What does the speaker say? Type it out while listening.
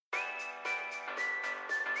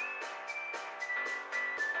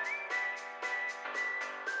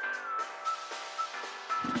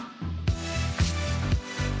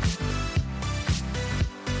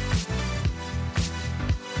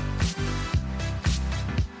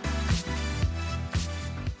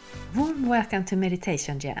Warm welcome to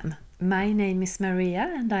Meditation Jam. My name is Maria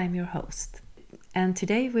and I'm your host. And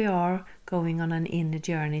today we are going on an inner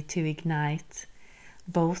journey to ignite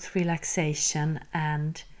both relaxation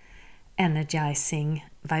and energizing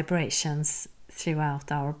vibrations throughout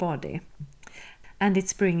our body. And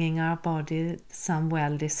it's bringing our body some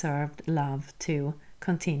well-deserved love to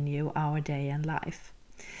continue our day and life.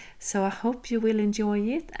 So I hope you will enjoy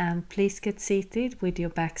it, and please get seated with your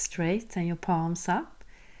back straight and your palms up.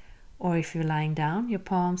 Or if you're lying down, your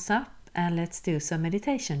palms up, and let's do some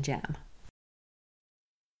meditation jam.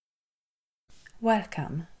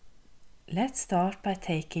 Welcome. Let's start by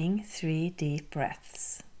taking 3 deep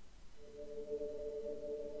breaths.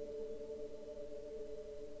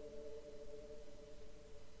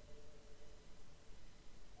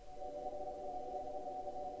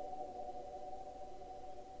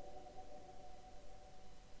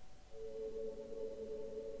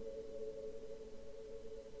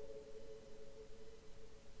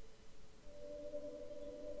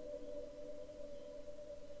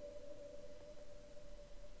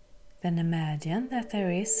 Then imagine that there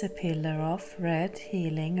is a pillar of red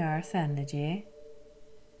healing earth energy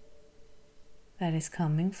that is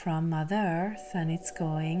coming from Mother Earth, and it's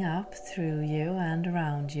going up through you and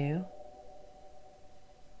around you,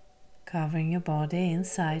 covering your body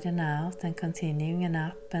inside and out and continuing and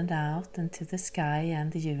up and out into the sky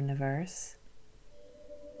and the universe.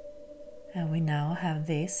 And we now have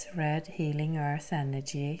this red healing earth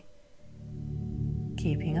energy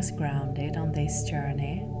keeping us grounded on this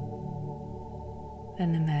journey.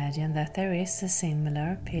 Then imagine that there is a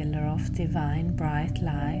similar pillar of divine bright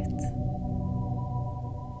light,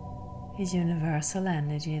 a universal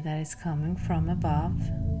energy that is coming from above,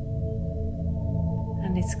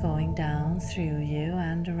 and it's going down through you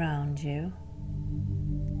and around you,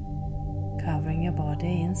 covering your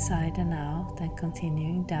body inside and out and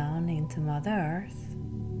continuing down into Mother Earth.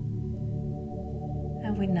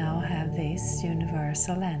 And we now have this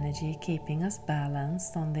universal energy keeping us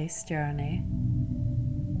balanced on this journey.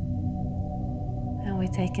 And we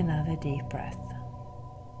take another deep breath.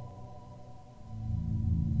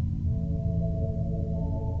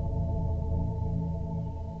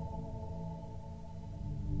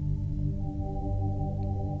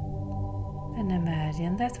 And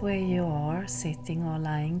imagine that where you are sitting or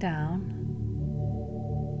lying down,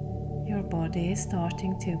 your body is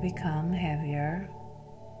starting to become heavier,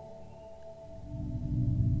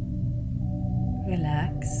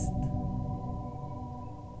 relaxed.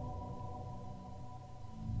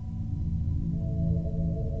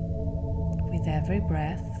 With every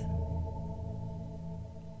breath,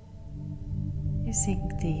 you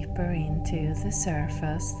sink deeper into the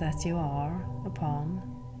surface that you are upon.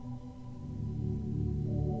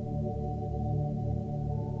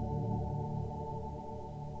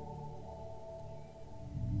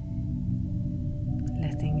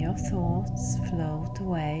 Letting your thoughts float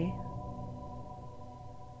away.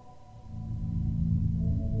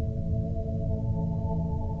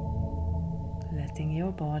 Letting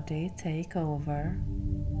your body take over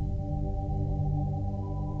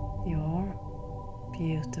your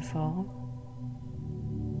beautiful,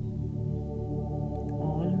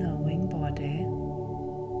 all-knowing body.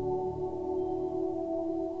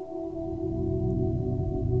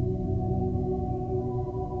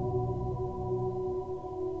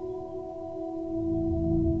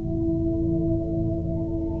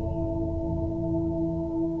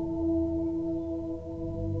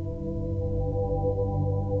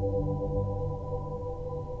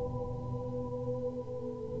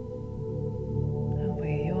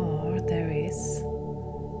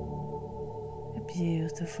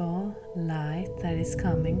 Beautiful light that is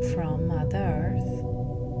coming from Mother Earth.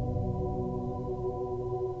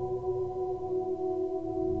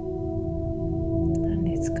 And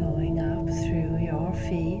it's going up through your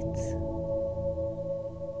feet.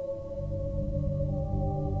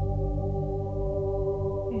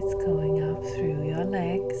 It's going up through your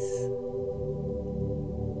legs.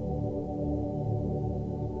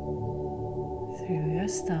 Through your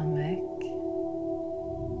stomach.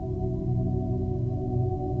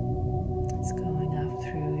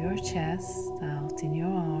 Chest, out in your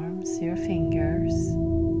arms, your fingers,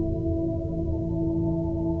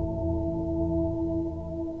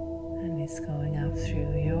 and it's going up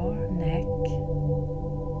through your neck,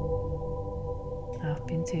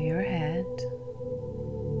 up into your head,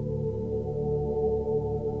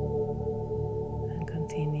 and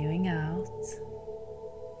continuing out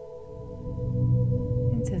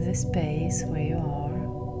into the space where you are.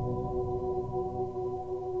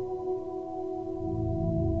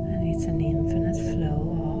 It's an infinite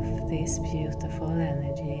flow of this beautiful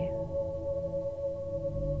energy.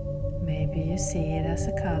 Maybe you see it as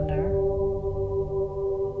a color.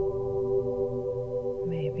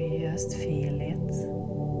 Maybe you just feel it.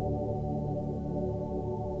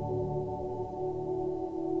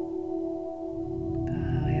 But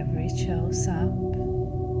however it shows up,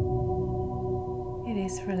 it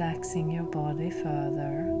is relaxing your body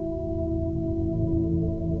further.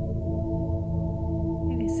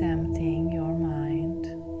 It is emptying your mind.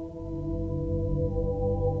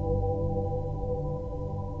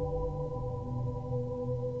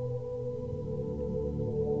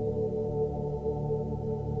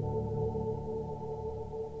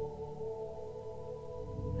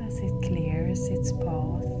 As it clears its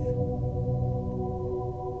path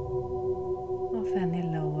of any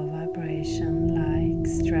lower vibration like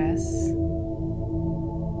stress,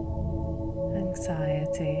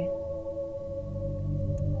 anxiety,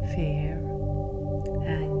 fear,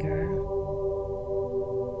 anger,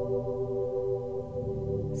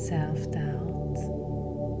 self-doubt.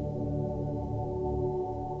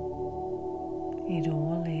 It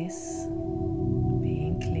all is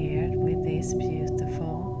being cleared with this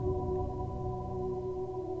beautiful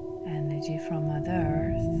energy from Mother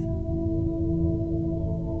Earth.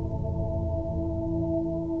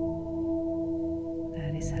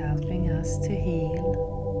 That is helping us to heal.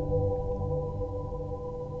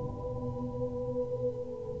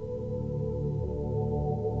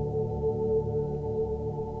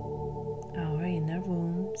 Our inner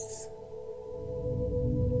wounds.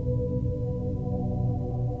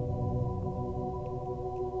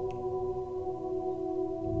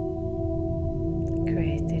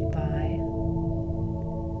 Created by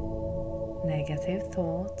negative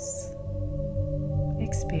thoughts,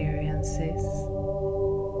 experiences,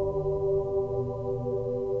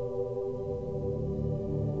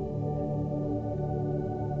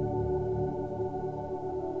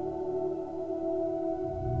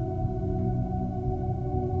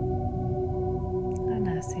 and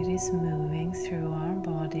as it is moving through our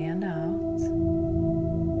body and out,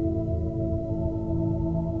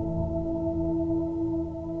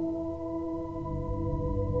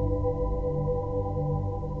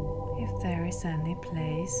 if there is any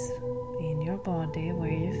place in your body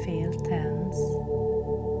where you feel tense,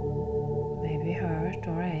 maybe hurt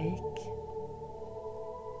or ache,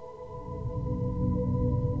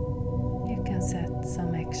 you can set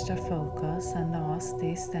some extra focus and ask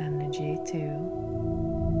this energy to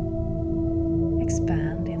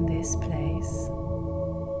expand in this place.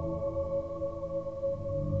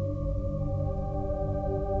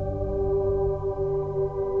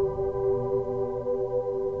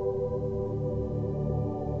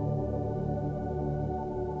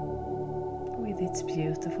 With its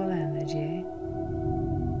beautiful energy,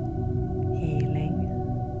 healing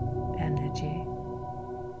energy.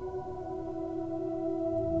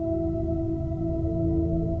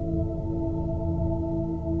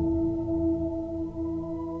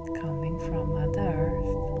 Coming from Mother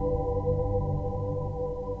Earth.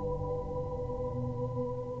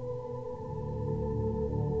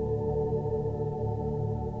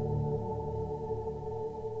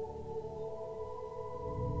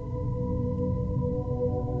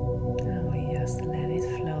 Just let it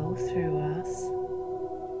flow through us,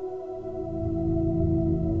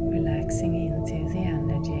 relaxing into the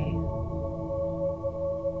energy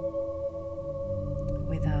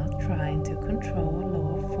without trying to control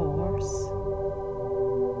or force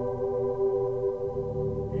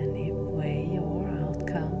any way or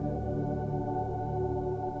outcome.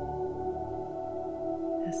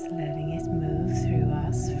 Just letting it move through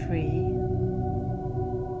us free,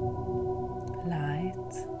 light,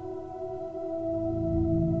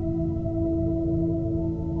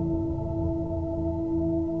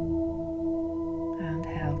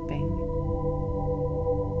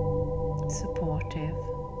 supportive.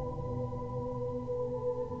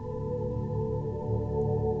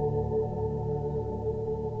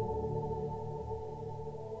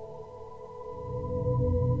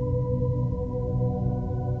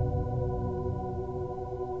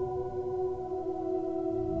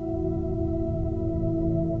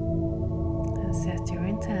 And set your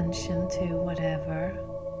intention to whatever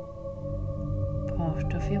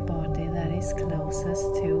part of your body that is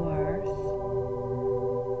closest to Earth.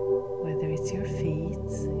 Whether it's your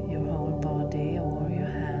feet, your whole body, or your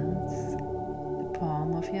hands, the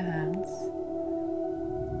palm of your hands.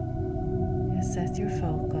 Just set your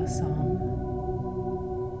focus on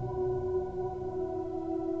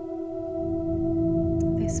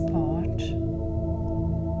this part,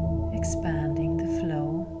 expanding the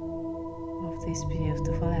flow of this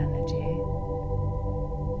beautiful energy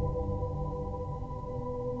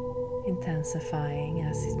intensifying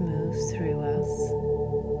as it moves through us.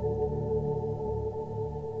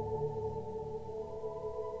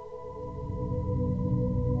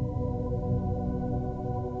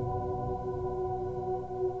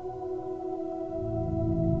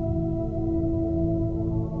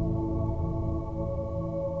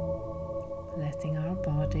 Letting our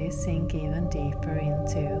body sink even deeper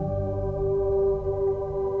into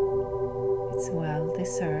its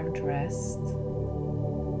well-deserved rest.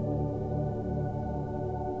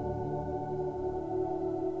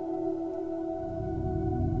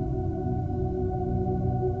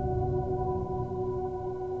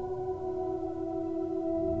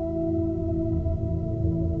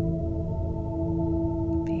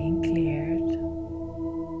 Being cleared,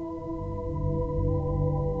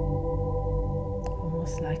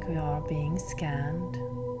 almost like we are being scanned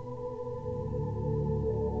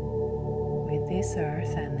with this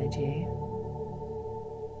earth energy.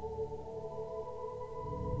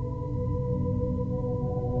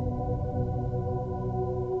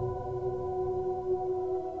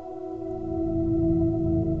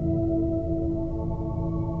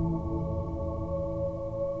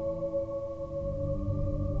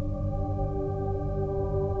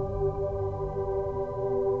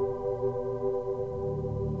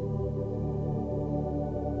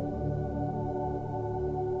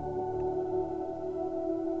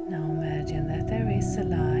 Now imagine that there is a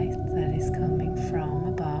light that is coming from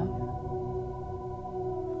above.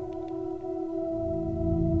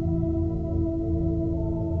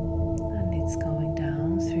 And it's going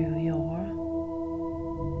down through your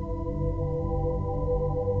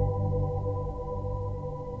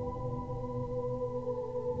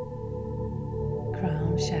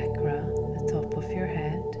crown chakra, the top of your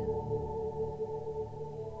head.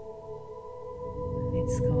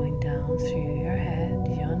 It's going down through your head,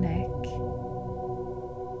 your neck,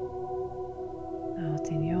 out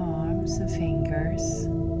in your arms and fingers,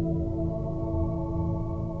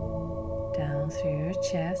 down through your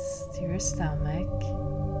chest, your stomach,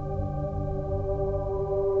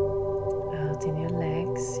 out in your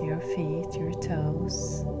legs, your feet, your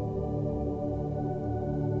toes,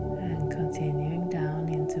 and continuing down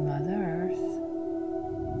into Mother Earth.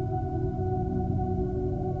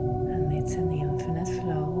 It's an infinite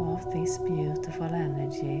flow of this beautiful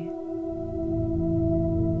energy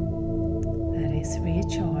that is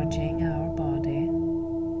recharging our body,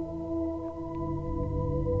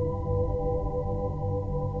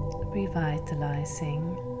 revitalizing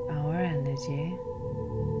our energy,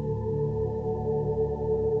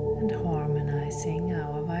 and harmonizing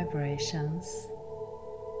our vibrations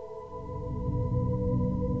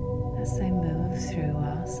as they move through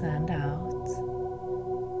us and out.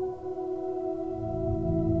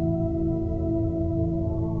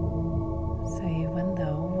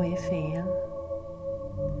 We feel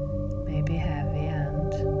maybe heavy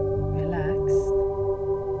and relaxed.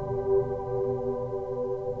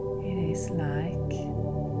 It is like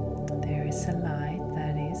there is a light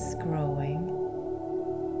that is growing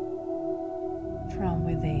from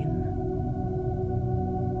within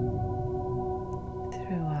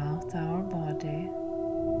throughout our body.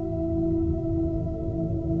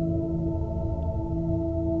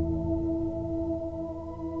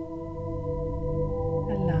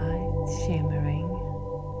 Shimmering,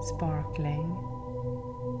 sparkling,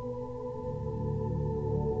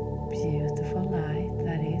 beautiful light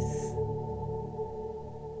that is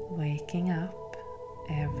waking up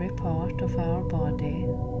every part of our body,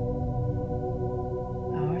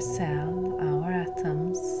 our cell, our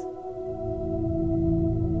atoms,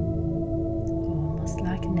 almost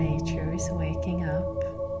like nature is waking up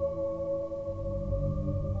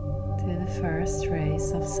to the first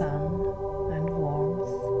rays of sun and warmth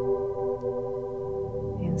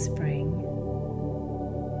in spring.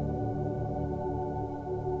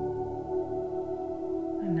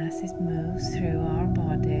 And as it moves through our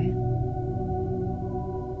body,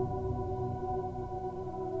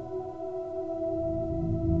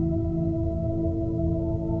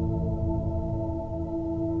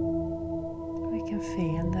 we can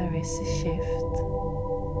feel there is a shift.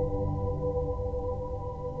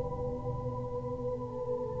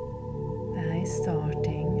 That is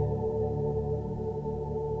starting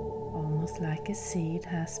almost like a seed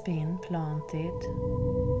has been planted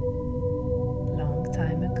long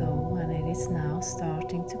time ago, and it is now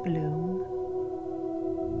starting to bloom.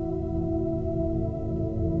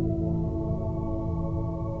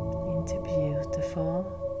 Into beautiful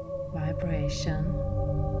vibration,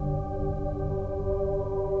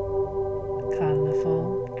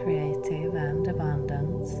 colorful, creative, and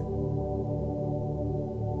abundant,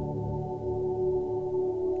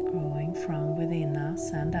 growing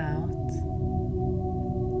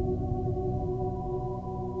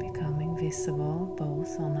visible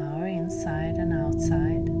both on our inside and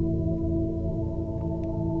outside.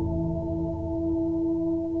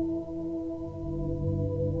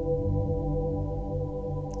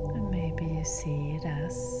 And maybe you see it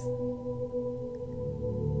as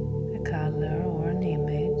a color or an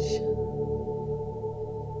image,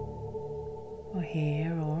 or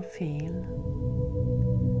hear or feel,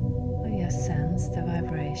 or just sense the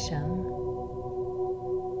vibration.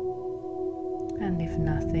 And if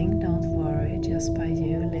nothing, don't worry, just by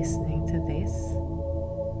you listening to this,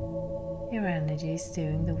 your energy is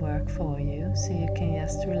doing the work for you, so you can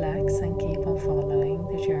just relax and keep on following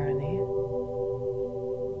the journey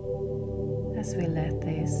as we let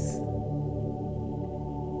this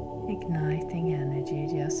igniting energy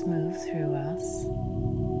just move through us.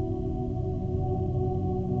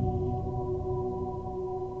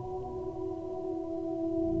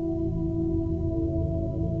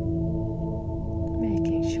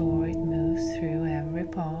 Making sure it moves through every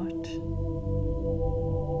part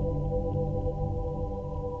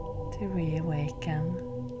to reawaken.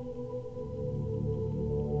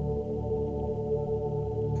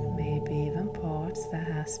 Maybe even parts that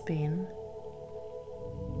has been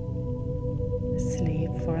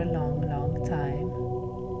asleep for a long, long time.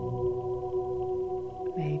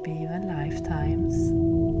 Maybe even lifetimes.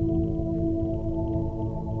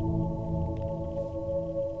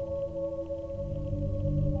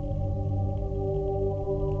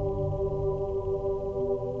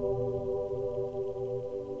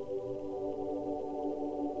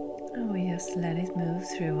 And we just let it move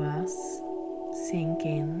through us, sink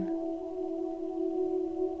in,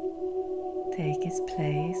 take its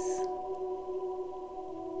place.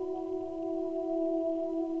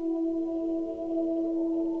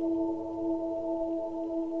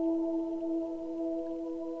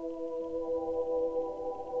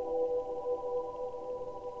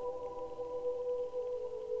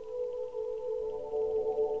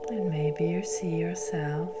 And maybe you see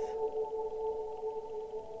yourself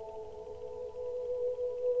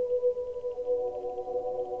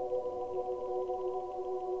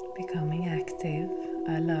becoming active,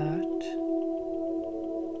 alert,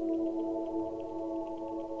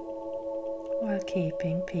 while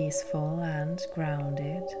keeping peaceful and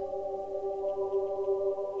grounded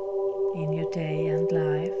in your day and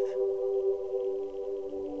life.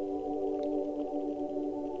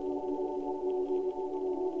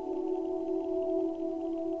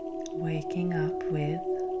 Waking up with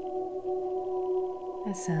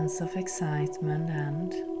a sense of excitement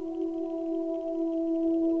and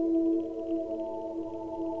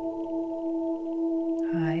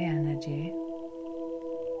high energy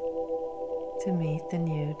to meet the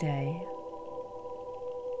new day.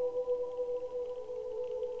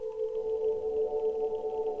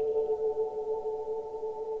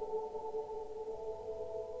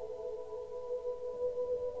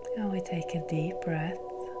 And we take a deep breath.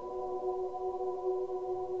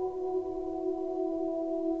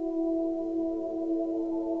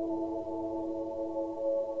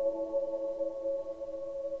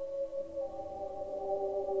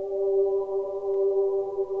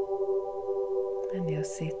 And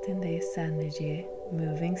just sit in this energy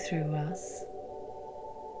moving through us,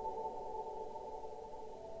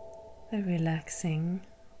 the relaxing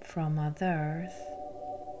from Mother Earth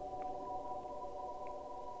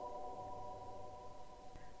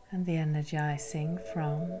and the energizing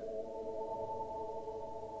from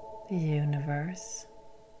the universe.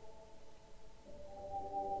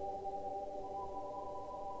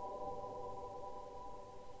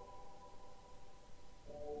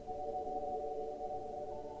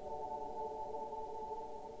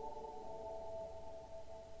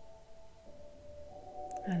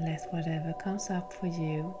 And let whatever comes up for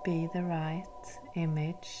you be the right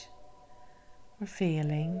image or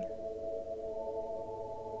feeling.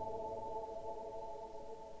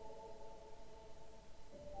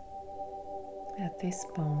 At this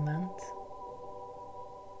moment.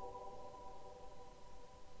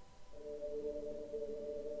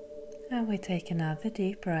 And we take another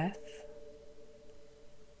deep breath.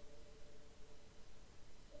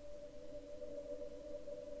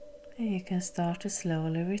 And you can start to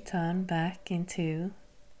slowly return back into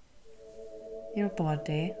your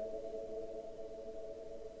body,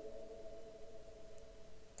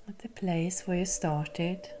 at the place where you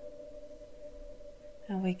started.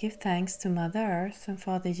 And we give thanks to Mother Earth and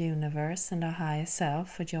Father Universe and our higher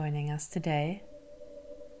self for joining us today.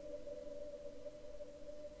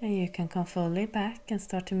 And you can come fully back and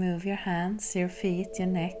start to move your hands, your feet, your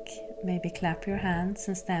neck, maybe clap your hands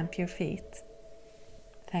and stamp your feet.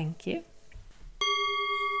 Thank you.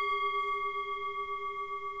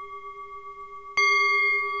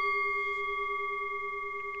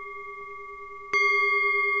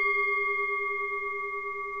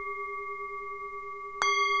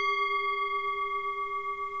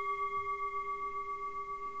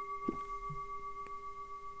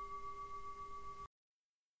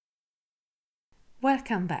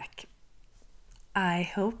 Welcome back. I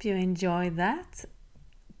hope you enjoy that,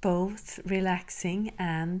 both relaxing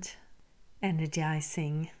and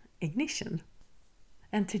energizing ignition.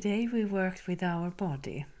 And today we worked with our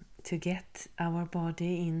body to get our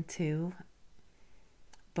body into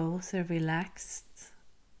both a relaxed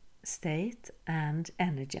state and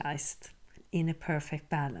energized in a perfect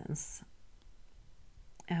balance.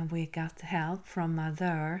 And we got help from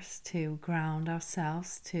Mother Earth to ground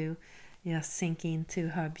ourselves, to just sink into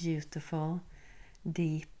her beautiful,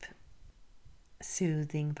 deep,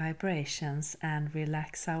 soothing vibrations and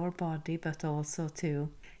relax our body, but also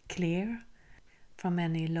to clear from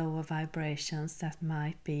any lower vibrations that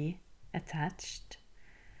might be attached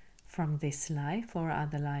from this life or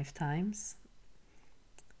other lifetimes.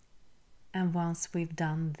 And once we've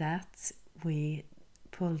done that, we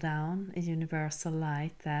pull down a universal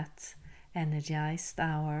light that energized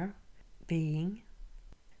our being.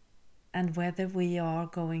 And whether we are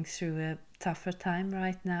going through a tougher time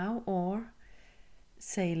right now or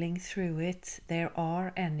sailing through it, there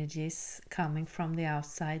are energies coming from the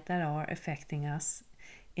outside that are affecting us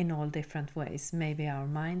in all different ways. Maybe our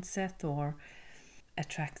mindset, or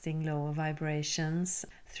attracting lower vibrations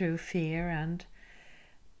through fear and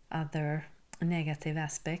other negative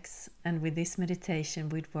aspects. And with this meditation,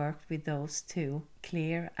 we'd worked with those to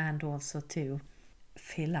clear and also to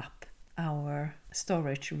fill up our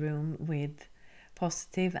storage room with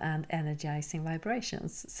positive and energizing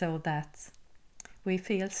vibrations, so that we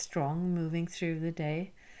feel strong moving through the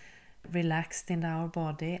day, relaxed in our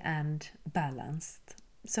body and balanced.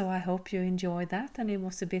 So I hope you enjoyed that, and it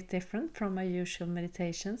was a bit different from my usual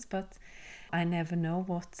meditations, but I never know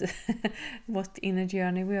what inner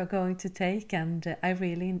journey we are going to take, and I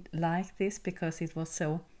really like this because it was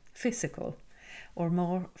so physical, or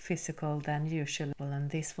more physical than usual,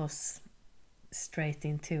 and this was straight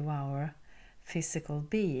into our physical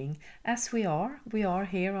being, as we are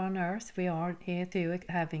here on earth. We are here to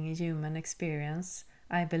having a human experience,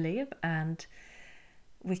 I believe, and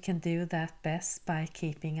we can do that best by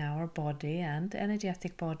keeping our body and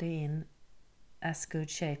energetic body in as good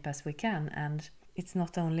shape as we can. And it's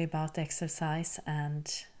not only about exercise and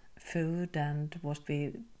food and what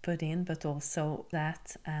we put in, but also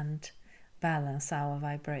that and balance our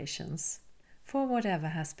vibrations for whatever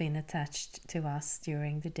has been attached to us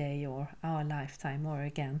during the day or our lifetime, or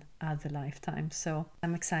again other lifetimes. So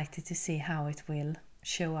I'm excited to see how it will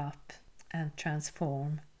show up and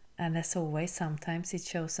transform. And as always, sometimes it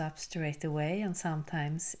shows up straight away and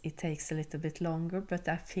sometimes it takes a little bit longer, but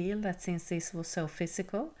I feel that since this was so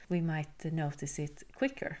physical, we might notice it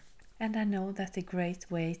quicker. And I know that a great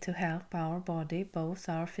way to help our body, both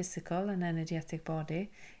our physical and energetic body,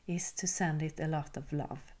 is to send it a lot of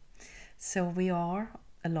love. So we are,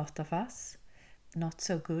 a lot of us, not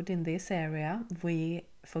so good in this area. We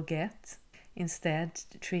forget, instead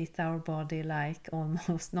treat our body like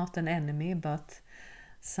almost not an enemy, but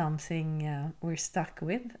something we're stuck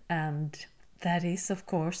with. And that is, of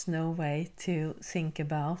course, no way to think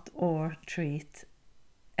about or treat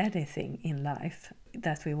anything in life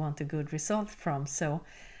that we want a good result from. So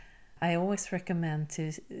I always recommend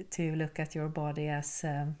to look at your body as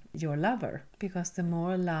your lover, because the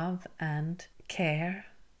more love and care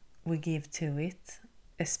we give to it,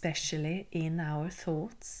 especially in our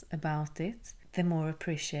thoughts about it, the more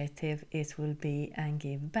appreciative it will be and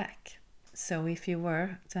give back. So if you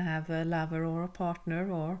were to have a lover or a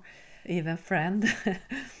partner or even friend,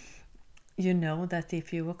 you know that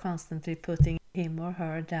if you were constantly putting him or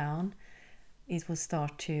her down, it will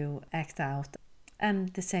start to act out.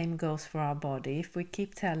 And the same goes for our body. If we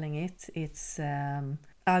keep telling it it's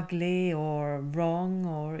ugly or wrong,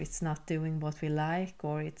 or it's not doing what we like,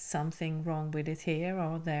 or it's something wrong with it here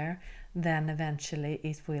or there, then eventually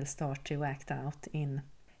it will start to act out in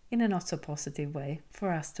a not so positive way,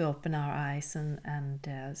 for us to open our eyes and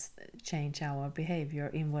change our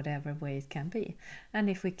behavior in whatever way it can be. And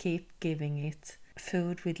if we keep giving it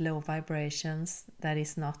food with low vibrations that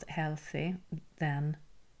is not healthy, then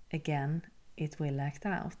again it will act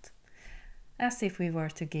out. As if we were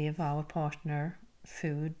to give our partner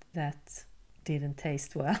food that didn't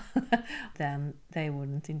taste well, then they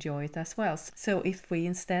wouldn't enjoy it as well. So if we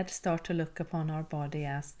instead start to look upon our body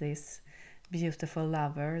as this beautiful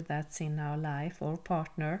lover that's in our life, or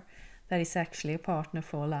partner that is actually a partner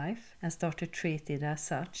for life, and start to treat it as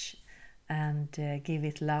such, and give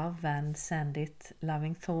it love and send it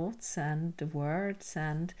loving thoughts and words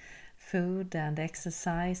and food and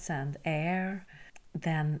exercise and air,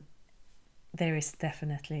 then there is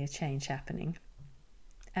definitely a change happening.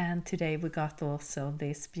 And today we got also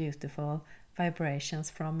these beautiful vibrations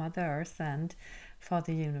from Mother Earth, and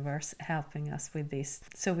Father Universe helping us with this,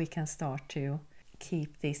 so we can start to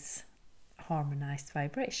keep this harmonized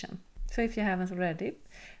vibration. So if you haven't already,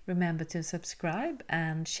 remember to subscribe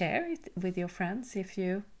and share it with your friends if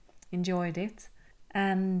you enjoyed it.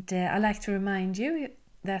 And I'd like to remind you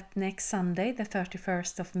that next Sunday, the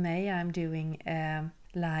 31st of May, I'm doing a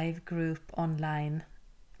live group online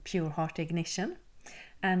Pure Heart Ignition.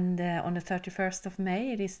 And on the 31st of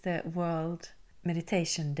May, it is the World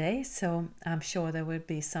Meditation Day, so I'm sure there will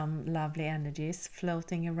be some lovely energies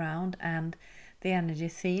floating around, and the energy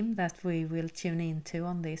theme that we will tune into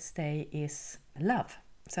on this day is love.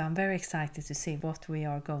 So I'm very excited to see what we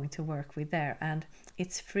are going to work with there, and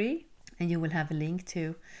it's free, and you will have a link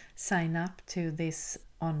to sign up to this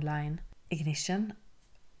online ignition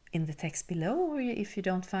in the text below, or if you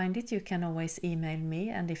don't find it, you can always email me,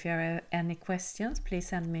 and if you have any questions, please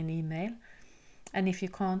send me an email. And if you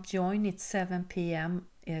can't join, it's 7 p.m.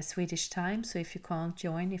 Swedish time, so if you can't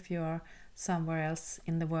join, if you're somewhere else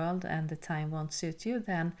in the world and the time won't suit you,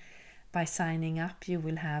 then by signing up you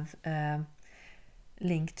will have a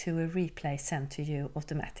link to a replay sent to you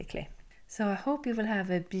automatically. So I hope you will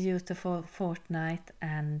have a beautiful fortnight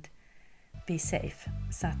and be safe.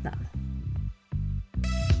 Sat Nam.